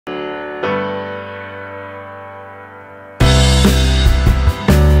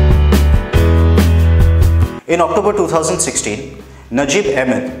In October 2016, Najeeb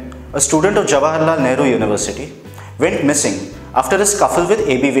Ahmed, a student of Jawaharlal Nehru University, went missing after a scuffle with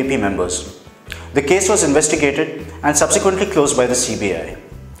ABVP members. The case was investigated and subsequently closed by the CBI.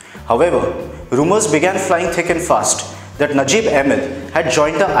 However, rumors began flying thick and fast that Najeeb Ahmed had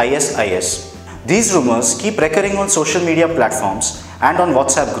joined the ISIS. These rumors keep recurring on social media platforms and on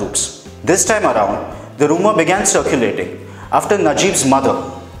WhatsApp groups. This time around, the rumor began circulating after Najeeb's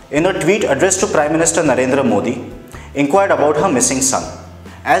mother, in a tweet addressed to Prime Minister Narendra Modi, inquired about her missing son.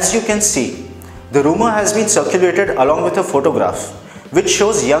 As you can see, the rumor has been circulated along with a photograph which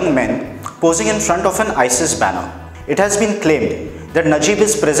shows young men posing in front of an ISIS banner. It has been claimed that Najeeb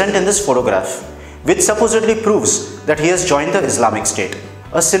is present in this photograph, which supposedly proves that he has joined the Islamic State.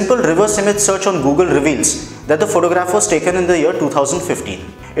 A simple reverse image search on Google reveals that the photograph was taken in the year 2015.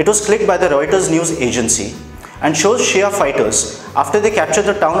 It was clicked by the Reuters news agency and shows Shia fighters after they captured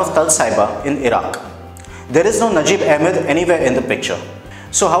the town of Tal Saiba in Iraq. There is no Najeeb Ahmed anywhere in the picture.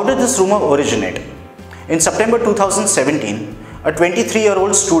 So how did this rumor originate? In September 2017, a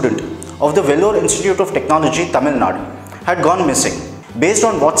 23-year-old student of the Vellore Institute of Technology, Tamil Nadu, had gone missing. Based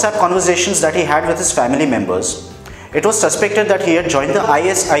on WhatsApp conversations that he had with his family members, it was suspected that he had joined the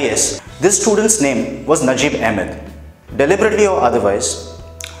ISIS. This student's name was Najeeb Ahmed. Deliberately or otherwise,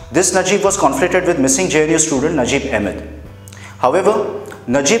 this Najeeb was conflated with missing JNU student Najeeb Ahmed. However,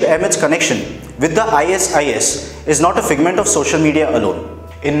 Najeeb Ahmed's connection with the ISIS is not a figment of social media alone.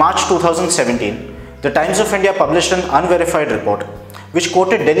 In March 2017, the Times of India published an unverified report which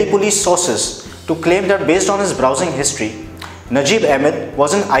quoted Delhi police sources to claim that based on his browsing history, Najeeb Ahmed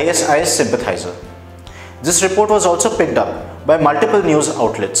was an ISIS sympathizer. This report was also picked up by multiple news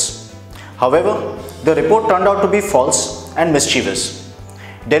outlets. However, the report turned out to be false and mischievous.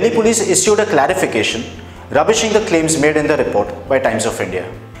 Delhi police issued a clarification rubbishing the claims made in the report by Times of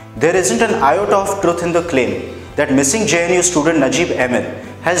India. There isn't an iota of truth in the claim that missing JNU student Najeeb Ahmed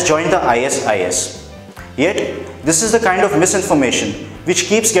has joined the ISIS. Yet, this is the kind of misinformation which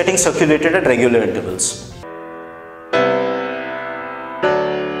keeps getting circulated at regular intervals.